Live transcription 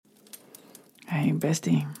Hey,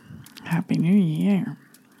 bestie. Happy New Year.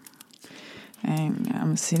 And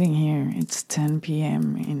I'm sitting here. It's 10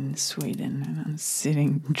 p.m. in Sweden, and I'm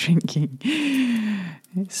sitting drinking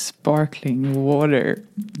sparkling water.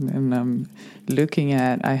 And I'm looking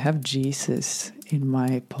at, I have Jesus in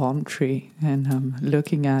my palm tree, and I'm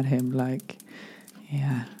looking at him like,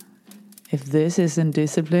 yeah, if this isn't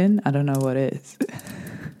discipline, I don't know what is.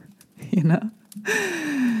 You know?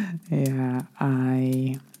 Yeah,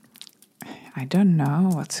 I don't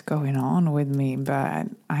know what's going on with me, but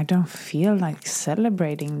I don't feel like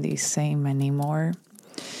celebrating the same anymore.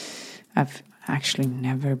 I've actually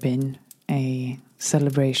never been a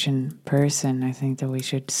celebration person. I think that we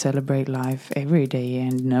should celebrate life every day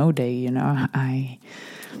and no day, you know. I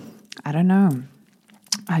don't know.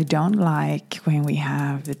 I don't like when we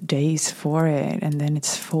have days for it and then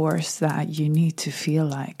it's forced that you need to feel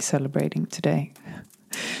like celebrating today.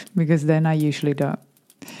 Because then I usually don't.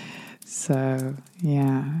 So,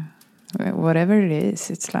 yeah, whatever it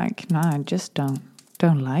is, it's like, no, I just don't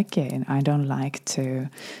like it. I don't like to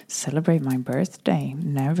celebrate my birthday.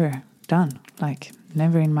 Never done. Like,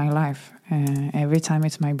 never in my life. Every time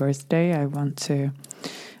it's my birthday, I want to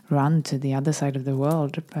run to the other side of the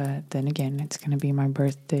world. But then again, it's going to be my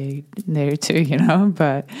birthday there too, you know?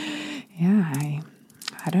 But, yeah,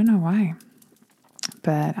 I don't know why.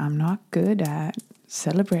 But I'm not good at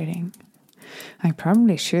celebrating. I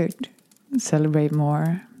probably should celebrate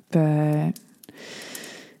more, but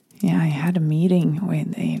yeah, I had a meeting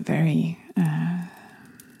with a very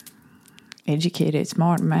educated,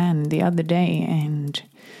 smart man the other day, and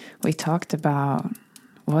we talked about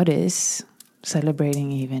what is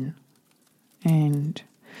celebrating even, and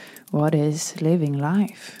what is living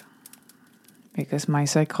life. Because my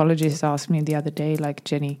psychologist asked me the other day, like,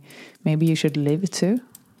 Jenny, maybe you should live too.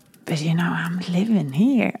 But you know, I'm living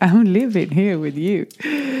here. I'm living here with you.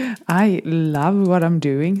 I love what I'm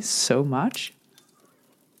doing so much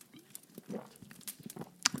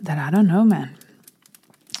that I don't know, man.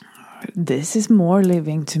 This is more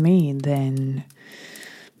living to me than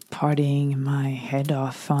partying my head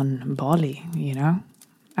off on Bali, you know?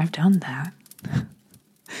 I've done that.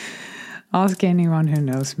 Ask anyone who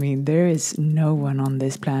knows me. There is no one on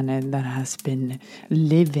this planet that has been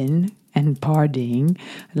living and partying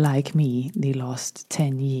like me the last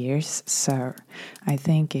 10 years. So I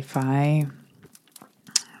think if I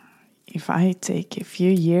take a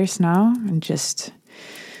few years now and just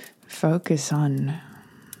focus on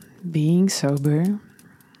being sober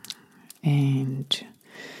and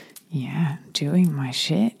yeah, doing my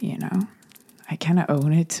shit, you know, I kind of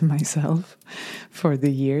own it to myself for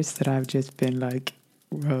the years that I've just been like,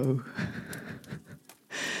 whoa.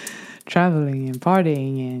 Traveling and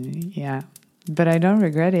partying and yeah, but I don't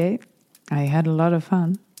regret it. I had a lot of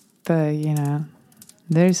fun, but you know,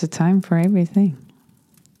 there's a time for everything.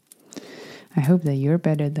 I hope that you're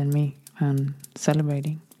better than me on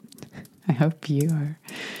celebrating. I hope you are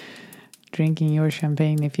drinking your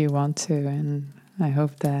champagne if you want to, and I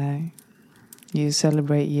hope that you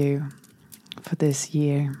celebrate you for this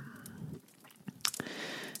year.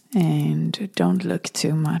 And don't look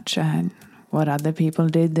too much at what other people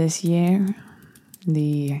did this year.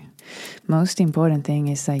 The most important thing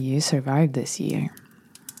is that you survived this year.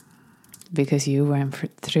 Because you went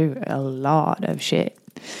through a lot of shit.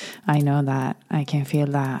 I know that. I can feel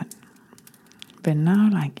that. But now,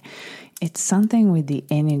 like, it's something with the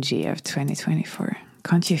energy of 2024.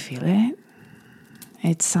 Can't you feel it?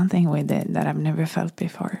 It's something with it that I've never felt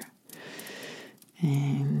before.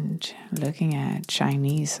 And looking at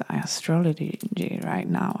Chinese astrology right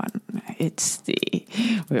now,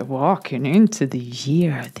 we're walking into the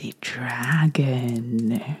year of the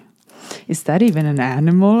dragon. Is that even an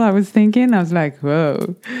animal? I was thinking. I was like,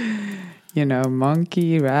 whoa, you know,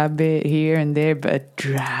 monkey, rabbit here and there, but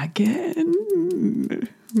dragon.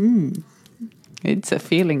 It's a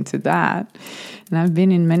feeling to that. And I've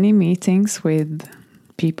been in many meetings with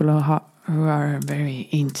people who are very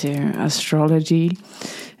into astrology,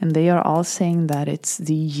 and they are all saying that it's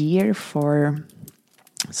the year for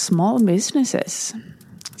small businesses.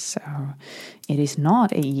 So it is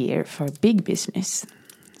not a year for big business.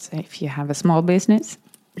 So if you have a small business,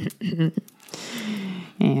 yeah,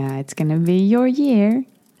 it's going to be your year.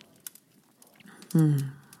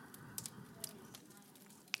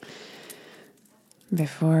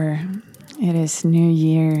 Before it is New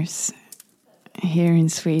Year's here in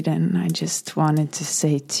Sweden, I just wanted to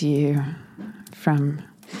say to you from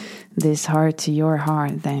this heart to your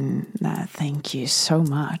heart, then that thank you so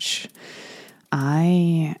much.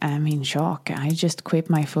 I am in shock. I just quit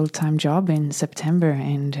my full-time job in September,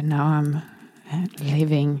 and now I'm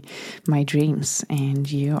living my dreams, and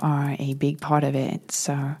you are a big part of it.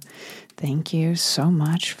 So thank you so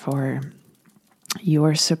much for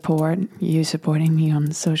your support, you supporting me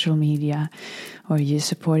on social media, or you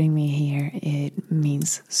supporting me here. It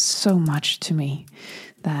means so much to me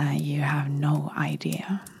that you have no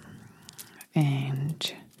idea.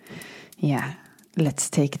 And yeah, let's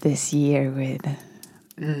take this year with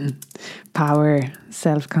power,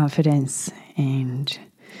 self-confidence, and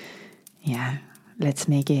yeah, let's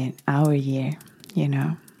make it our year,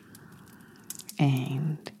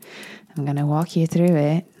 and I'm gonna walk you through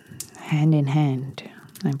it hand in hand.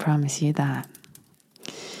 I promise you that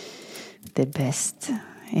the best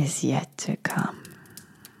is yet to come.